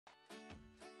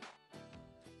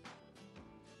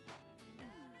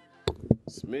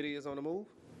Smitty is on the move.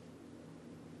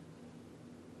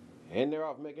 And they're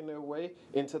off, making their way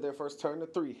into their first turn. The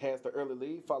 3 has the early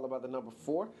lead, followed by the number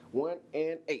 4, 1,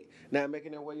 and 8. Now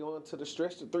making their way on to the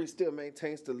stretch. The 3 still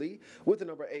maintains the lead, with the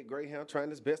number 8 Greyhound trying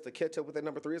his best to catch up with the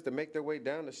number 3 as they make their way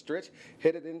down the stretch,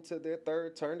 headed into their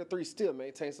third turn. The 3 still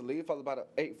maintains the lead, followed by the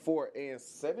 8, 4, and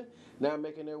 7. Now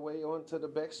making their way on to the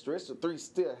back stretch. The 3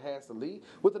 still has the lead,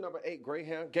 with the number 8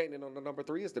 Greyhound gaining on the number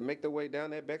 3 as they make their way down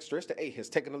that back stretch. The 8 has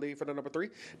taken the lead for the number 3.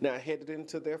 Now headed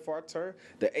into their far turn.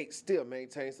 The 8 still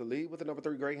maintains the lead, with the number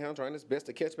 3 Greyhound trying his best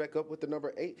to catch back up with the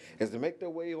number 8 as they make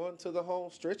their way onto the home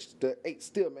stretch. The 8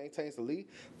 still maintains the lead,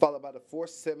 followed by the 4,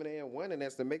 7, and 1. And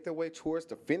as they make their way towards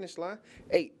the finish line,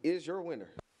 8 is your winner.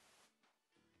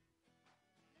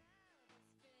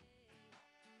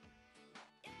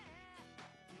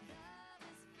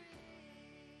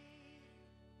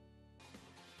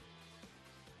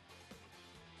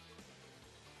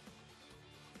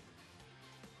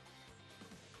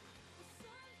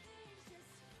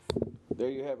 There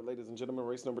you have it, ladies and gentlemen.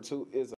 Race number 2 is